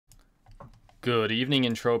Good evening,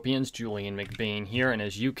 Entropians. Julian McBain here, and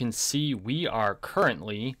as you can see, we are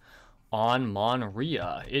currently on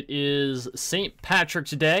Monria. It is St.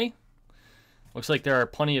 Patrick's Day. Looks like there are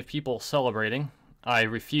plenty of people celebrating. I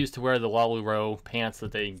refuse to wear the Laluro pants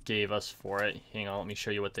that they gave us for it. Hang on, let me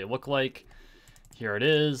show you what they look like. Here it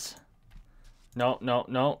is. No.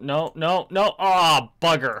 Ah,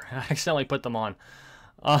 bugger. I accidentally put them on.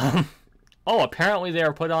 Oh, apparently they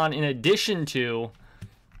are put on in addition to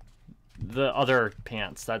the other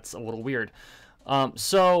pants. That's a little weird.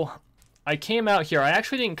 So I came out here. I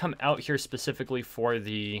actually didn't come out here specifically for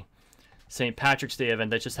the St. Patrick's Day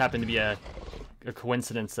event. That just happened to be a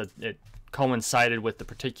coincidence that it coincided with the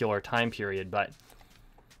particular time period. But,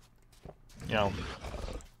 you know,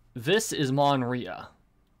 this is Monria.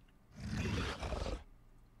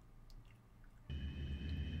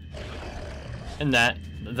 And that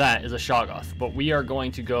is a Shoggoth. But we are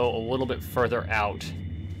going to go a little bit further out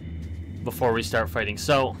before we start fighting.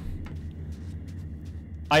 So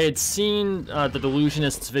I had seen the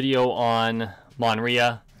Delusionist's video on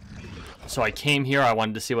Monria, so I came here. I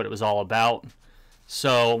wanted to see what it was all about.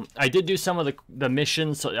 So I did do some of the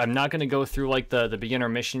missions. So I'm not going to go through like the beginner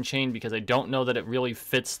mission chain because I don't know that it really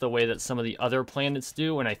fits the way that some of the other planets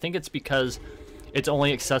do, and I think it's because it's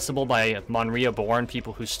only accessible by Monria born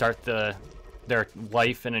people who start their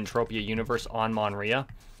life in Entropia universe on Monria,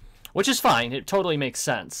 which is fine. It totally makes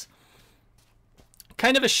sense.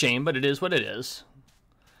 Kind of a shame, but it is what it is.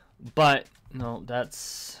 But no,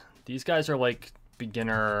 these guys are like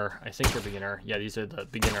beginner. I think they're beginner. Yeah, these are the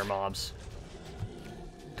beginner mobs.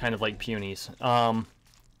 Kind of like punies. But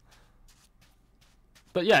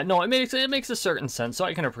yeah, no, it makes a certain sense, so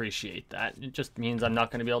I can appreciate that. It just means I'm not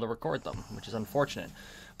going to be able to record them, which is unfortunate.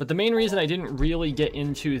 But the main reason I didn't really get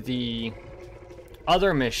into the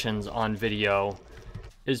other missions on video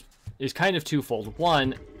is kind of twofold.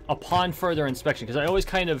 One, upon further inspection, because I always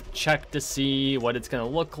kind of check to see what it's going to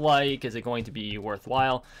look like. Is it going to be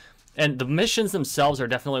worthwhile? And the missions themselves are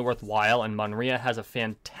definitely worthwhile, and Monria has a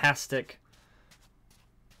fantastic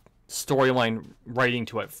storyline writing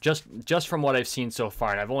to it, just from what I've seen so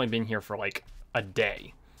far, and I've only been here for like a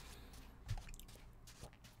day.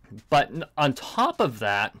 But on top of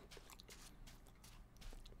that,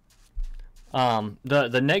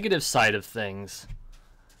 the negative side of things,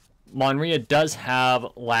 Monria does have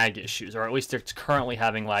lag issues, or at least it's currently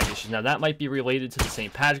having lag issues. Now, that might be related to the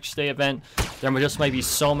St. Patrick's Day event. There just might be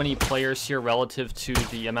so many players here relative to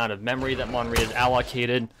the amount of memory that Monria has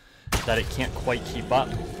allocated that it can't quite keep up.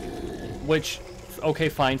 Which, okay,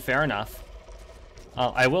 fine, fair enough.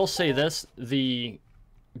 I will say this, the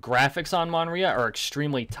graphics on Monria are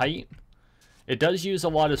extremely tight. It does use a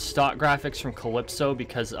lot of stock graphics from Calypso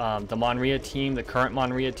because the Monria team, the current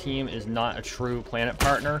Monria team, is not a true planet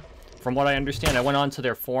partner. From what I understand, I went on to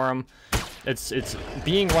their forum. It's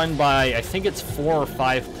being run by, I think it's 4 or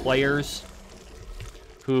 5 players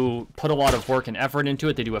who put a lot of work and effort into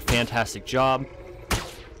it. They do a fantastic job.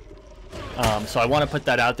 So I want to put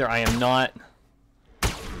that out there. I am not,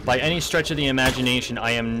 by any stretch of the imagination, I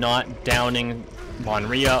am not downing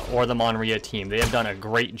Monria or the Monria team. They have done a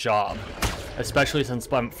great job, especially since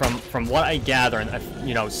from what I gather, and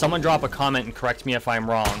you know, someone drop a comment and correct me if I'm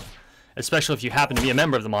wrong, especially if you happen to be a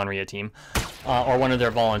member of the Monria team or one of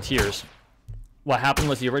their volunteers. What happened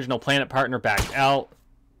was the original planet partner backed out,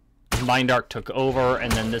 Mindark took over,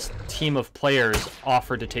 and then this team of players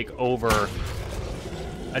offered to take over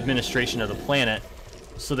administration of the planet.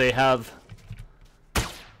 So they don't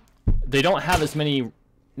have as many,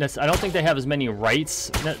 I don't think they have as many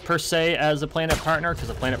rights per se as a planet partner, because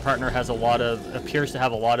a planet partner has appears to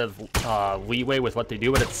have a lot of leeway with what they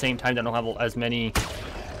do, but at the same time they don't have as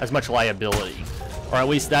much liability, or at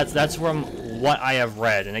least that's from what I have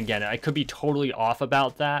read. And again, I could be totally off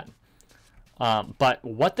about that, but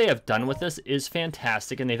what they have done with this is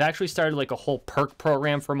fantastic, and they've actually started like a whole perk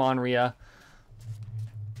program for Monria.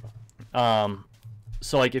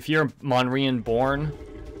 So like if you're Monrian born,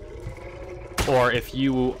 or if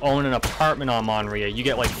you own an apartment on Monria, you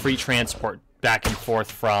get like free transport back and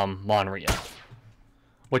forth from Monria,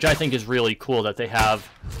 which I think is really cool that they have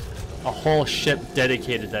a whole ship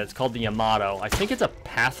dedicated to that. It's called the Yamato. I think it's a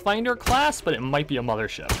Pathfinder class, but it might be a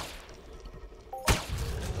mothership.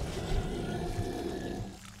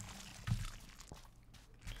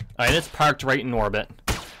 Alright, it's parked right in orbit.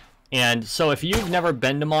 And so if you've never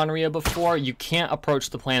been to Monria before, you can't approach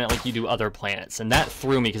the planet like you do other planets. And that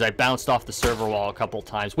threw me because I bounced off the server wall a couple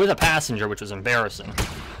times with a passenger, which was embarrassing.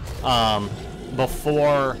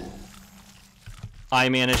 Before I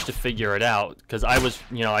managed to figure it out, because I was,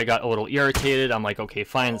 you know, I got a little irritated. I'm like, okay,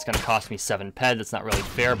 fine, it's going to cost me 7 ped. That's not really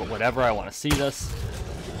fair, but whatever. I want to see this.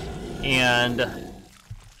 And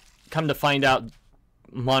come to find out,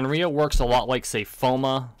 Monria works a lot like, say,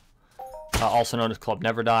 Foma, also known as Club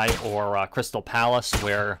Never Die, or Crystal Palace,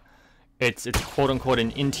 where it's quote-unquote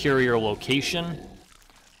an interior location.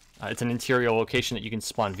 It's an interior location that you can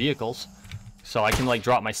spawn vehicles. So I can, like,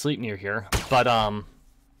 drop my sleep near here.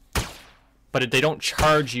 But they don't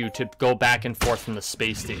charge you to go back and forth from the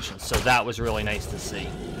space station. So that was really nice to see.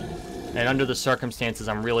 And under the circumstances,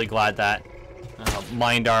 I'm really glad that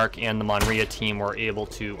Mindark and the Monria team were able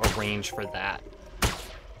to arrange for that.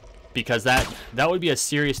 Because that would be a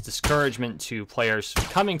serious discouragement to players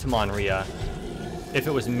coming to Monria if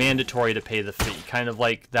it was mandatory to pay the fee. Kind of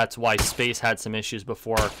like that's why Space had some issues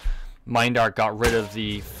before Mindark got rid of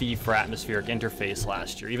the fee for atmospheric interface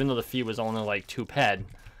last year. Even though the fee was only like 2 ped.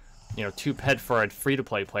 You know, 2 ped for a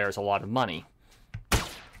free-to-play player is a lot of money.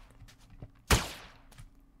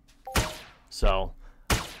 So,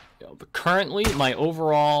 you know, but currently, my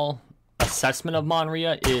overall assessment of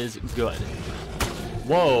Monria is good.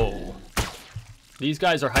 Whoa. These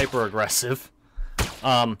guys are hyper-aggressive.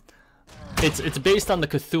 It's based on the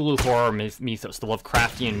Cthulhu horror mythos, the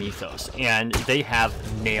Lovecraftian mythos, and they have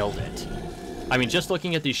nailed it. I mean, just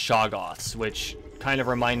looking at these Shoggoths, which kind of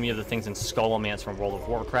remind me of the things in Skullomance from World of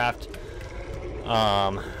Warcraft.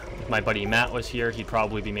 If my buddy Matt was here, he'd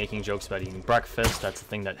probably be making jokes about eating breakfast. That's the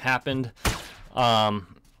thing that happened.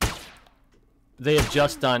 They have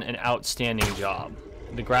just done an outstanding job.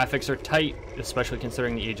 The graphics are tight, especially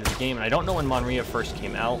considering the age of the game, and I don't know when Monria first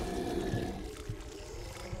came out.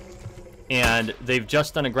 And they've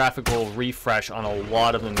just done a graphical refresh on a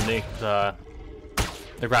lot of them to make the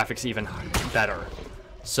graphics even better.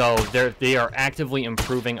 So they are actively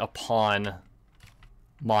improving upon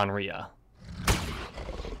Monria.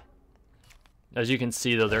 As you can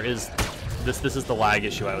see, though, there is this is the lag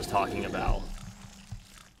issue I was talking about.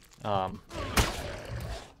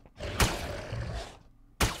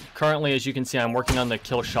 Currently, as you can see, I'm working on the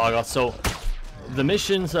Kill Shoggoth. So the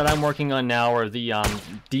missions that I'm working on now are the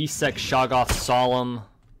Desect Shoggoth Solemn.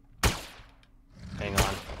 Hang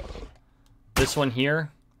on. This one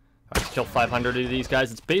here. I have to kill 500 of these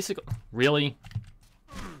guys. It's basically... Really?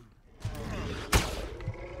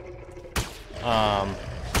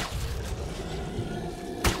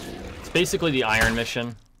 It's basically the Iron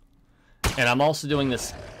Mission. And I'm also doing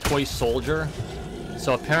this Toy Soldier.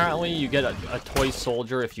 So apparently you get a Toy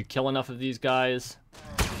Soldier if you kill enough of these guys.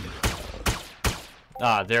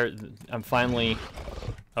 There... I'm finally...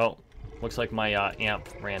 Oh, looks like my amp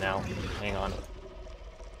ran out. Hang on.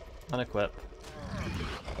 Unequip.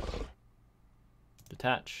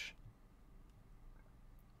 Detach.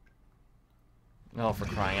 Oh, for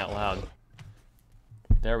crying out loud.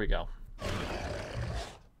 There we go.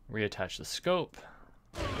 Reattach the scope.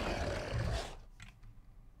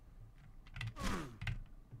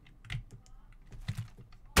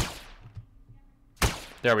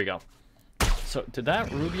 There we go. So, did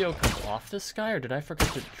that Rubio come off this guy, or did I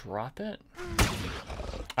forget to drop it?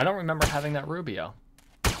 I don't remember having that Rubio.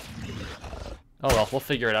 Oh well, we'll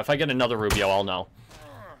figure it out. If I get another Rubio, I'll know.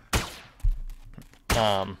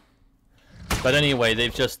 But anyway,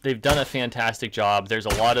 they've done a fantastic job. There's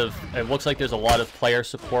a lot of, it looks like there's a lot of player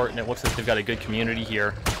support, and it looks like they've got a good community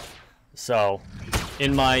here. So,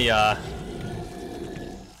 in my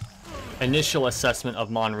initial assessment of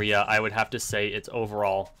Monria, I would have to say it's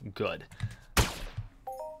overall good.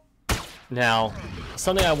 Now,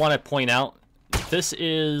 something I want to point out, this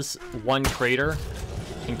is one crater,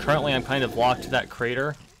 and currently I'm kind of locked to that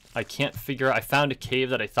crater. I can't figure... I found a cave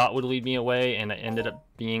that I thought would lead me away, and it ended up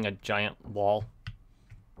being a giant wall.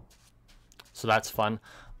 So that's fun.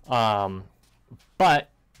 But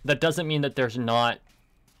that doesn't mean that there's not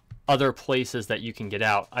other places that you can get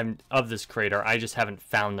out of this crater. I just haven't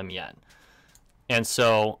found them yet. And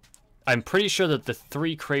so I'm pretty sure that the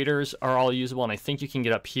 3 craters are all usable, and I think you can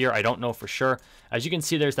get up here. I don't know for sure. As you can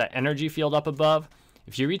see, there's that energy field up above.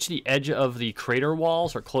 If you reach the edge of the crater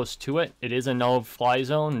walls or close to it, it is a no-fly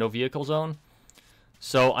zone, no-vehicle zone.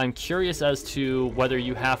 So I'm curious as to whether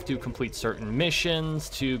you have to complete certain missions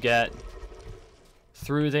to get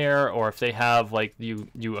through there, or if they have, like,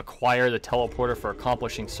 you acquire the teleporter for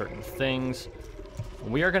accomplishing certain things.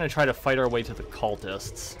 We are going to try to fight our way to the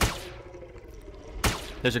cultists.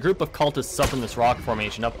 There's a group of cultists up in this rock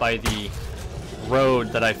formation, up by the road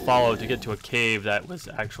that I followed to get to a cave that was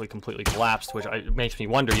actually completely collapsed, which makes me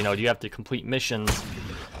wonder, you know, do you have to complete missions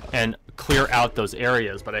and clear out those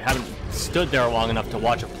areas? But I haven't stood there long enough to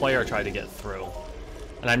watch a player try to get through.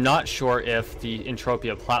 And I'm not sure if the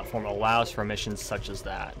Entropia platform allows for missions such as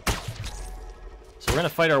that. So we're going to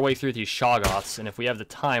fight our way through these Shoggoths, and if we have the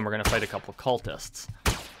time, we're going to fight a couple of cultists.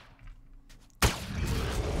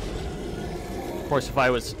 course, if I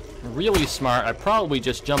was really smart, I'd probably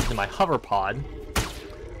just jump to my hover pod,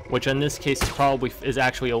 which in this case is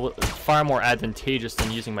actually far more advantageous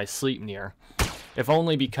than using my sleep near. If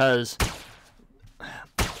only because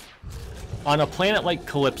on a planet like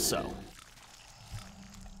Calypso,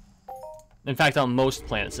 in fact on most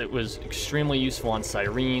planets, it was extremely useful on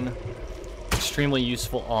Cyrene, extremely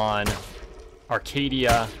useful on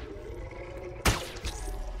Arcadia.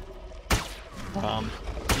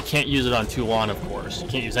 You can't use it on Toulon, of course. You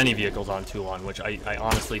can't use any vehicles on Toulon, which I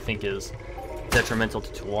honestly think is detrimental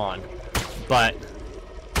to Toulon. But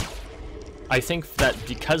I think that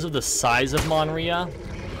because of the size of Monria,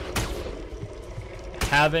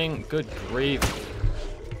 good gravy,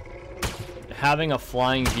 having a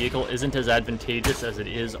flying vehicle isn't as advantageous as it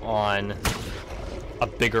is on a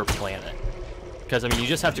bigger planet. Because, I mean, you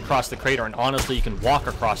just have to cross the crater, and honestly, you can walk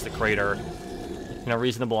across the crater in a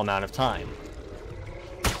reasonable amount of time.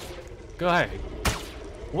 Go ahead.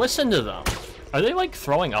 Listen to them. Are they, like,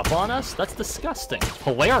 throwing up on us? That's disgusting.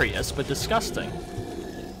 Hilarious, but disgusting.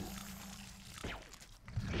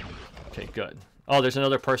 Okay, good. Oh, there's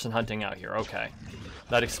another person hunting out here. Okay.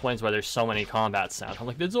 That explains why there's so many combat sounds. I'm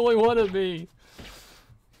like, there's only one of me.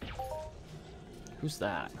 Who's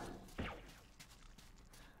that?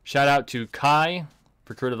 Shout out to Kai,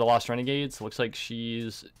 recruit of the Lost Renegades. Looks like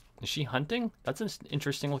is she hunting? That's an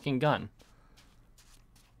interesting looking gun.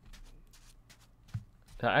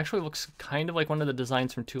 That actually looks kind of like one of the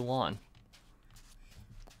designs from Toulon.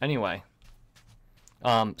 Anyway.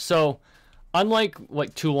 So, unlike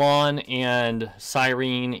like Toulon and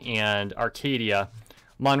Cyrene and Arcadia,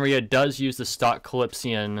 Monria does use the stock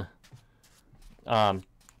Calypsian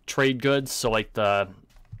trade goods. So like the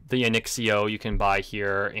Onyxio you can buy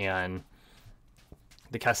here, and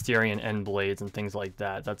the Casterian end blades and things like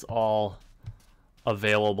that. That's all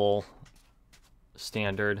available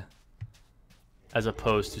standard, as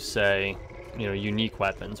opposed to, say, you know, unique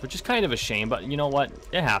weapons, which is kind of a shame, but you know what?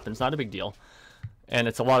 It happens, not a big deal. And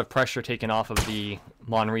it's a lot of pressure taken off of the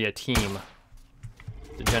Monria team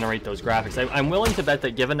to generate those graphics. I'm willing to bet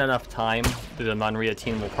that given enough time, the Monria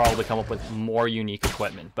team will probably come up with more unique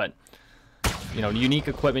equipment. But, you know, unique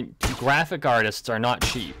equipment, graphic artists are not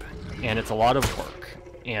cheap, and it's a lot of work.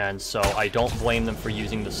 And so I don't blame them for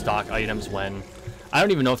using the stock items when I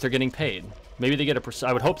don't even know if they're getting paid. Maybe they get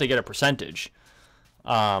I would hope they get a percentage.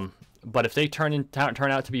 But if they turn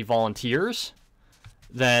out to be volunteers,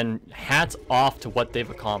 then hats off to what they've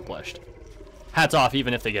accomplished. Hats off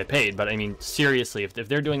even if they get paid, but I mean, seriously, if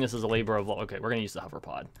they're doing this as a labor of love, okay, we're going to use the hover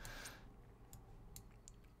pod.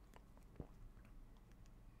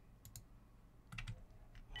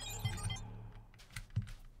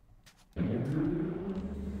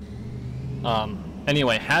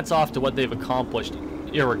 Anyway, hats off to what they've accomplished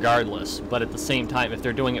irregardless, but at the same time, if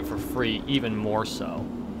they're doing it for free, even more so.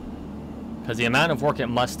 Because the amount of work it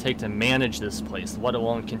must take to manage this place, let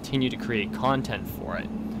alone continue to create content for it,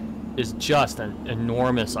 is just an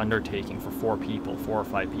enormous undertaking for 4 or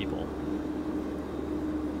 5 people.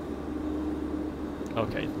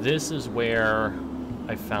 Okay, this is where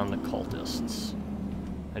I found the cultists.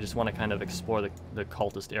 I just want to kind of explore the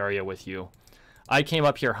cultist area with you. I came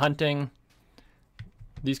up here hunting.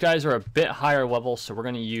 These guys are a bit higher level, so we're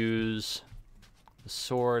going to use the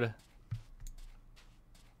sword.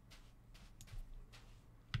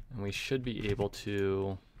 And we should be able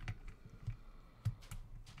to...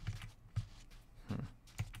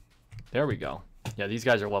 There we go. Yeah, these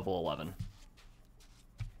guys are level 11.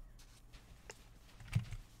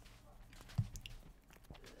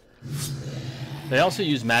 They also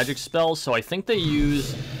use magic spells, so I think they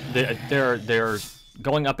use... They're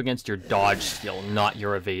going up against your dodge skill, not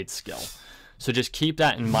your evade skill. So just keep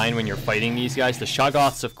that in mind when you're fighting these guys. The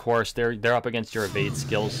Shoggoths, of course, they're up against your evade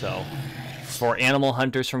skill, so... For animal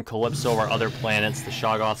hunters from Calypso or other planets, the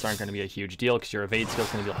Shoggoths aren't going to be a huge deal because your evade skill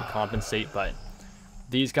is going to be able to compensate, but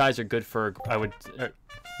these guys are good for,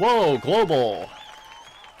 whoa, global!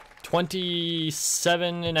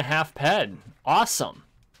 27.5 ped. Awesome!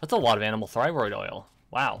 That's a lot of animal thyroid oil.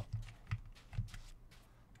 Wow.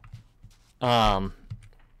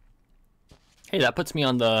 Hey, that puts me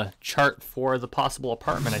on the chart for the possible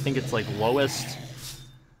apartment. I think it's like lowest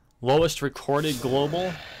recorded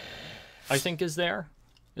global, I think, is there.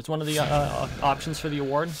 It's one of the options for the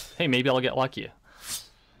award. Hey, maybe I'll get lucky.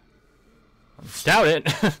 Doubt it,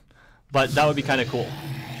 but that would be kind of cool.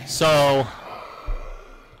 So,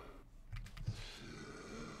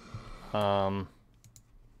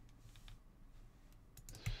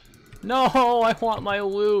 no, I want my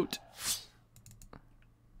loot.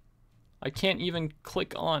 I can't even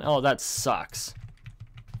click on. Oh, that sucks.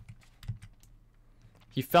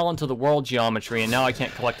 He fell into the world geometry, and now I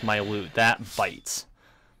can't collect my loot. That bites.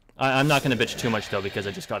 I'm not going to bitch too much, though, because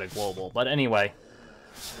I just got a global. But anyway,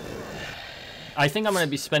 I think I'm going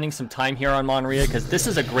to be spending some time here on Monria, because this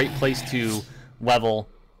is a great place to level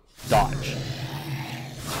dodge.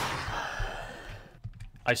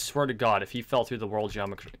 I swear to God, if he fell through the world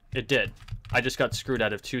geometry... It did. I just got screwed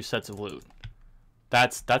out of 2 sets of loot.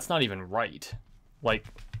 That's not even right. Like,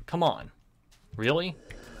 come on. Really?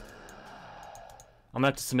 I'm going to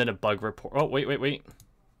have to submit a bug report. Oh, wait.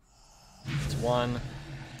 It's 1.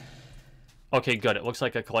 Okay, good. It looks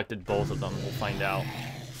like I collected both of them. We'll find out.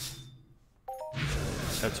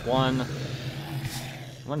 That's 1. I'm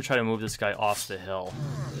going to try to move this guy off the hill.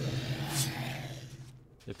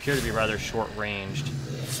 They appear to be rather short-ranged.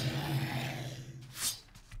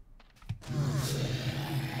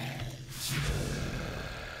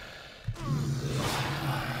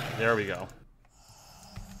 There we go.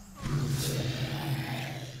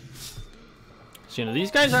 So, you know,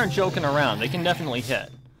 these guys aren't joking around. They can definitely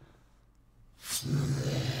hit.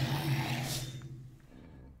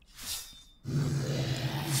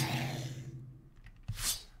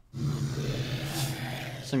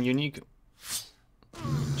 Some unique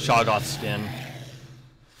Shoggoth skin.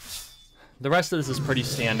 The rest of this is pretty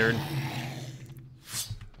standard,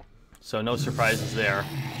 so no surprises there.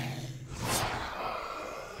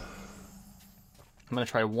 I'm going to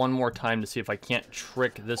try one more time to see if I can't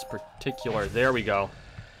trick this particular... There we go.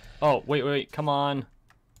 Oh, wait, come on.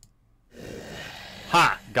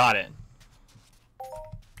 Ha! Got it.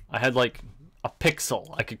 I had, like, a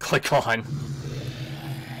pixel I could click on.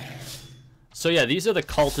 So yeah, these are the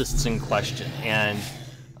cultists in question, and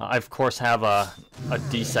I, of course, have a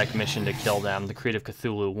DSEC mission to kill them, the Creed of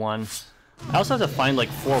Cthulhu 1. I also have to find, like,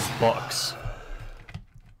 4 books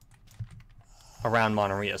around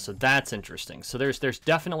Monria, so that's interesting. So there's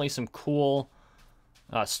definitely some cool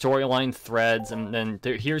storyline threads, and then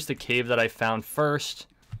here's the cave that I found first,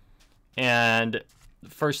 and the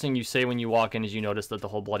first thing you say when you walk in is you notice that the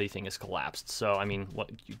whole bloody thing is collapsed. So I mean,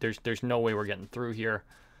 there's no way we're getting through here,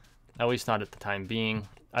 at least not at the time being.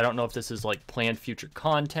 I don't know if this is like planned future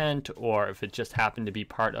content or if it just happened to be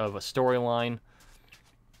part of a storyline.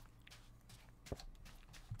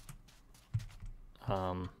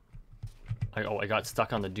 I got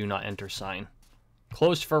stuck on the do not enter sign.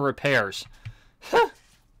 Closed for repairs.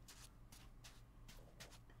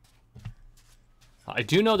 I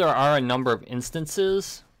do know there are a number of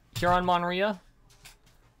instances here on Monria,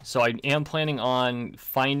 so I am planning on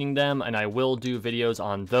finding them, and I will do videos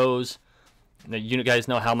on those. Now, you guys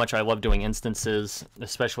know how much I love doing instances,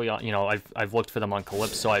 especially on, you know, I've looked for them on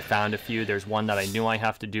Calypso. I found a few. There's one that I knew I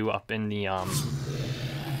have to do up in the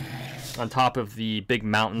on top of the big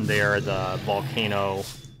mountain there, the volcano,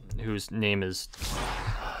 whose name is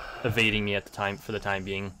evading me at the time for the time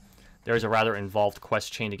being. There's a rather involved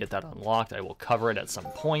quest chain to get that unlocked. I will cover it at some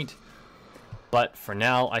point. But for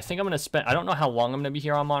now, I think I'm going to spend... I don't know how long I'm going to be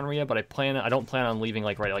here on Monria, but I don't plan on leaving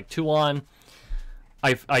like Toulon.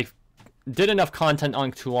 I did enough content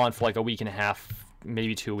on Toulon for like a week and a half,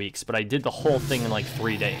 maybe 2 weeks, but I did the whole thing in like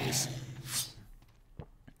 3 days.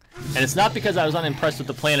 And it's not because I was unimpressed with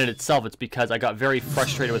the planet itself, it's because I got very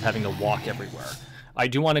frustrated with having to walk everywhere. I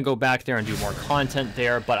do want to go back there and do more content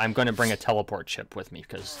there, but I'm going to bring a teleport chip with me,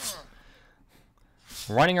 because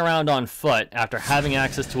running around on foot after having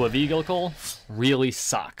access to a vehicle really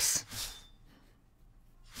sucks.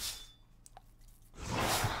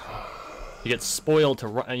 You get spoiled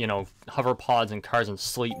to, you know, hover pods and cars and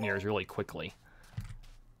sleep mirrors really quickly.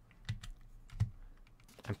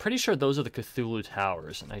 I'm pretty sure those are the Cthulhu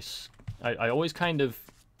Towers, and I always kind of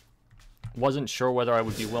wasn't sure whether I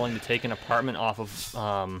would be willing to take an apartment off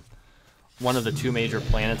of one of the 2 major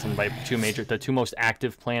planets, and by the 2 most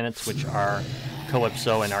active planets, which are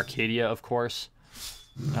Calypso and Arcadia, of course,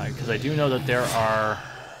 because I do know that there are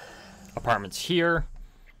apartments here.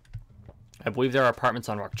 I believe there are apartments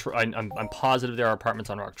on I'm positive there are apartments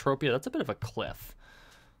on Entropia. That's a bit of a cliff.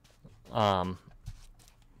 But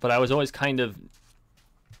I was always kind of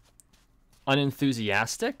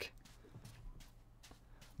unenthusiastic.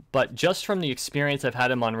 But just from the experience I've had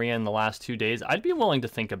in Monria in the last 2 days, I'd be willing to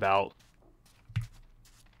think about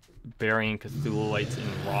burying Cthulhuites in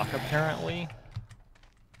rock, apparently.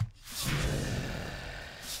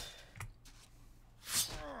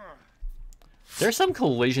 There's some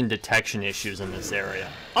collision detection issues in this area.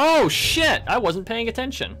 Oh, shit! I wasn't paying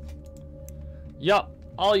attention. Yup,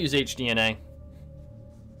 I'll use HDNA.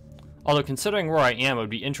 Although, considering where I am, it would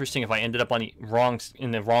be interesting if I ended up on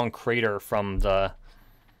the wrong crater from the...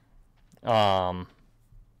 for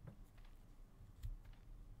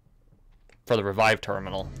the revive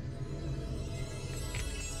terminal.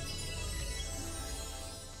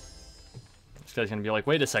 This guy's gonna be like,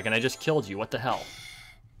 wait a second, I just killed you. What the hell?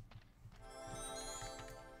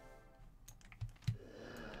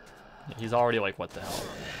 Yeah, he's already like, what the hell?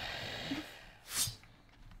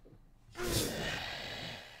 I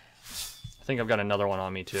think I've got another one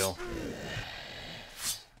on me too.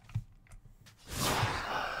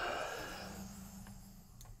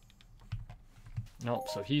 Nope,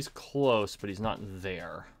 so he's close, but he's not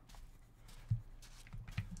there.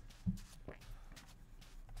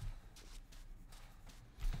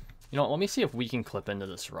 You know what, let me see if we can clip into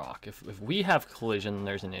this rock. If we have collision, then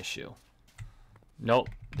there's an issue. Nope,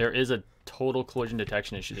 there is a total collision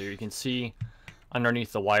detection issue there. You can see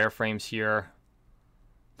underneath the wireframes here,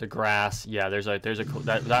 the grass. Yeah,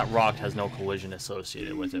 that rock has no collision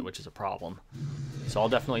associated with it, which is a problem. So I'll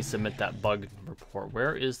definitely submit that bug report.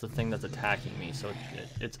 Where is the thing that's attacking me? So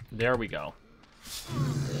it's there we go.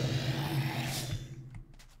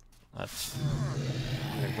 I'm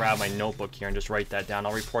gonna grab my notebook here and just write that down.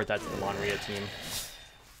 I'll report that to the Monria team.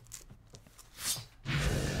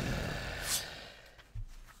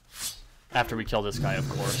 After we kill this guy, of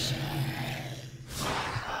course.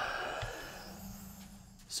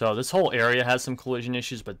 So this whole area has some collision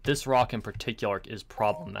issues, but this rock in particular is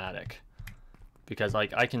problematic. Because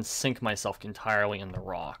like I can sink myself entirely in the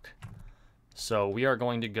rock. So we are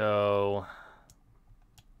going to go...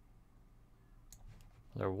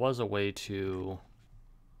 There was a way to...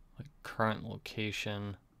 like current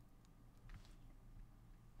location...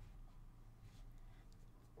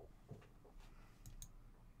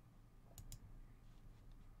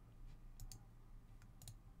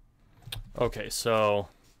 Okay, so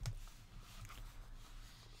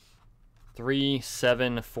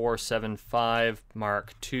 37475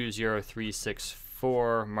 mark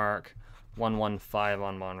 20364 mark 115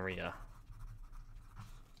 on Monria.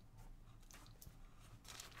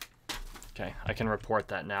 Okay, I can report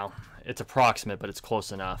that now. It's approximate, but it's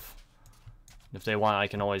close enough. If they want, I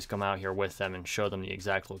can always come out here with them and show them the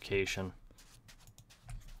exact location.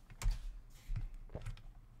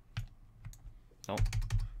 Nope.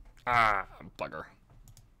 Ah, bugger.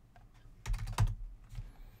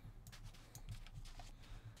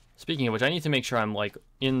 Speaking of which, I need to make sure I'm like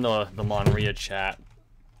in the Monria chat.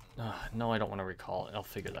 No, I don't want to recall it. I'll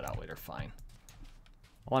figure that out later. Fine.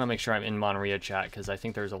 I want to make sure I'm in Monria chat because I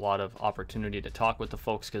think there's a lot of opportunity to talk with the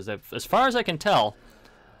folks because as far as I can tell,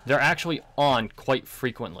 they're actually on quite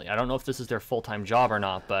frequently. I don't know if this is their full-time job or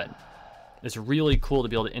not, but it's really cool to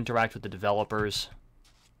be able to interact with the developers.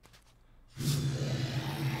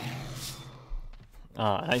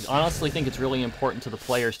 I honestly think it's really important to the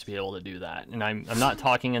players to be able to do that, and I'm not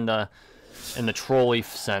talking in the trolley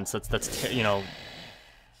sense. That's you know,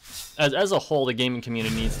 as a whole, the gaming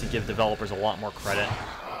community needs to give developers a lot more credit.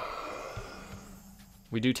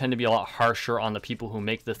 We do tend to be a lot harsher on the people who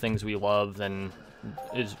make the things we love than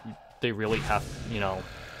they really have. You know,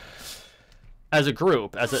 as a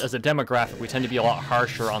group, as a demographic, we tend to be a lot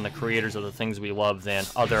harsher on the creators of the things we love than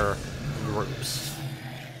other groups.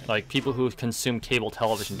 Like, people who consume cable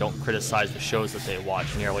television don't criticize the shows that they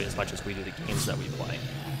watch nearly as much as we do the games that we play.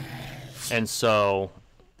 And so,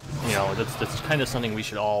 you know, that's kind of something we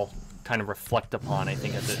should all kind of reflect upon, I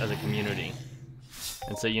think, as a community.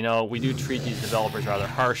 And so, you know, we do treat these developers rather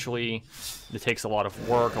harshly. It takes a lot of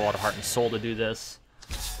work, a lot of heart and soul to do this.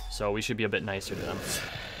 So we should be a bit nicer to them.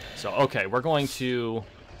 So, okay, we're going to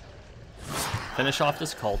finish off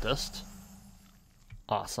this cultist.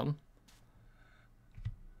 Awesome.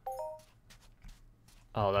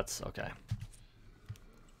 Oh, that's okay.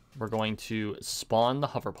 We're going to spawn the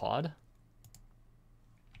hoverpod.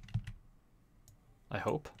 I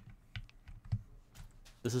hope.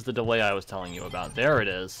 This is the delay I was telling you about. There it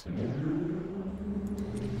is. And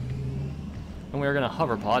we're going to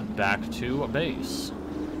hoverpod back to a base.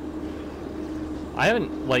 I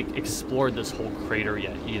haven't, like, explored this whole crater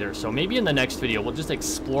yet either, so maybe in the next video we'll just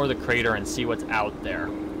explore the crater and see what's out there.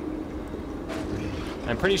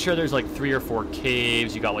 I'm pretty sure there's like 3 or 4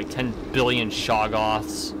 caves. You got like 10 billion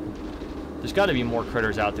shoggoths. There's got to be more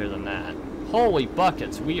critters out there than that. Holy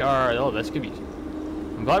buckets. We are... Oh, this could be...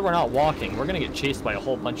 I'm glad we're not walking. We're going to get chased by a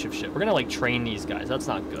whole bunch of shit. We're going to like train these guys. That's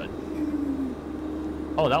not good.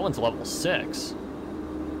 Oh, that one's level 6.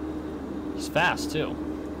 He's fast too.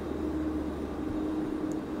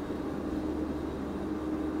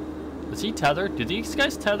 Is he tethered? Do these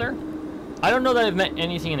guys tether? I don't know that I've met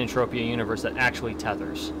anything in Entropia universe that actually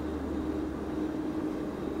tethers.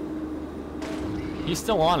 He's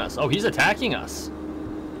still on us. Oh, he's attacking us.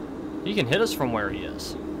 He can hit us from where he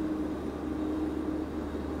is.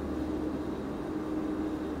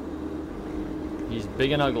 He's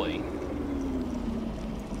big and ugly.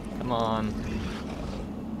 Come on.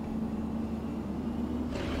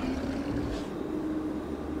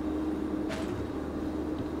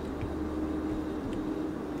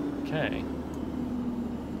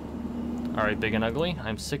 Sorry, Big and Ugly.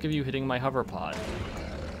 I'm sick of you hitting my hover pod.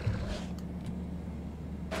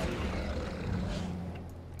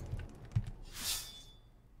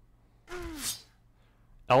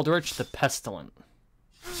 Eldritch the Pestilent.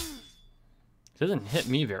 Doesn't hit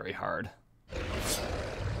me very hard. It's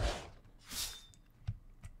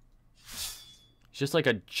just like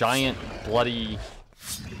a giant bloody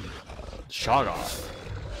Shoggoth.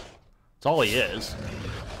 That's all he is.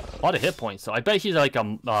 A lot of hit points though. I bet he's like a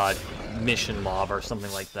mission mob or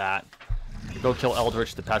something like that. Go kill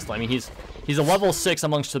Eldritch the Pestilent. I mean, he's a level 6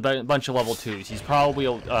 amongst a bunch of level 2s. He's probably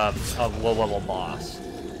a low level boss.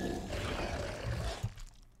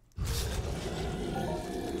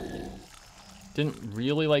 Didn't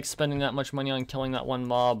really like spending that much money on killing that one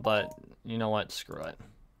mob, but you know what? Screw it.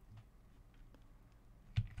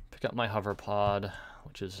 Pick up my hover pod,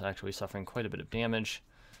 which is actually suffering quite a bit of damage,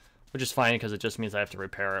 which is fine because it just means I have to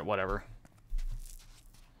repair it, whatever.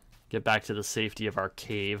 Get back to the safety of our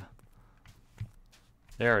cave.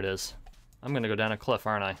 There it is. I'm going to go down a cliff,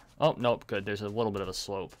 aren't I? Oh, nope, good. There's a little bit of a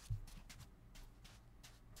slope.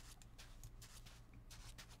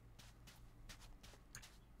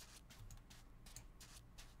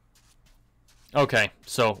 Okay,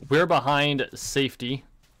 so we're behind safety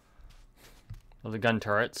of the gun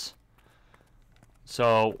turrets.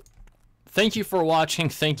 So thank you for watching.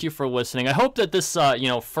 Thank you for listening. I hope that this, you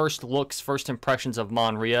know, first impressions of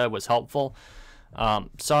Monria was helpful.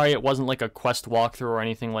 Sorry it wasn't like a quest walkthrough or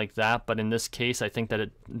anything like that, but in this case, I think that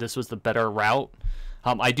this was the better route.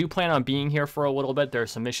 I do plan on being here for a little bit. There are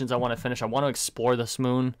some missions I want to finish. I want to explore this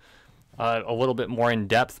moon a little bit more in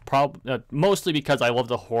depth, mostly because I love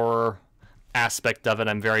the horror aspect of it.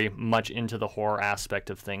 I'm very much into the horror aspect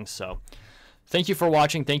of things. So thank you for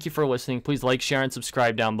watching. Thank you for listening. Please like, share, and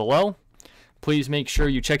subscribe down below. Please make sure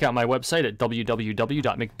you check out my website at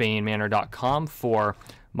www.mcbainmanor.com for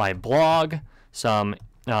my blog, some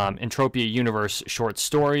Entropia universe short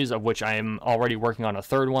stories, of which I am already working on a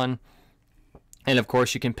third one. And of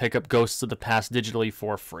course, you can pick up Ghosts of the Past digitally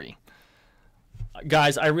for free.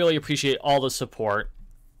 Guys, I really appreciate all the support.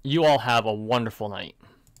 You all have a wonderful night.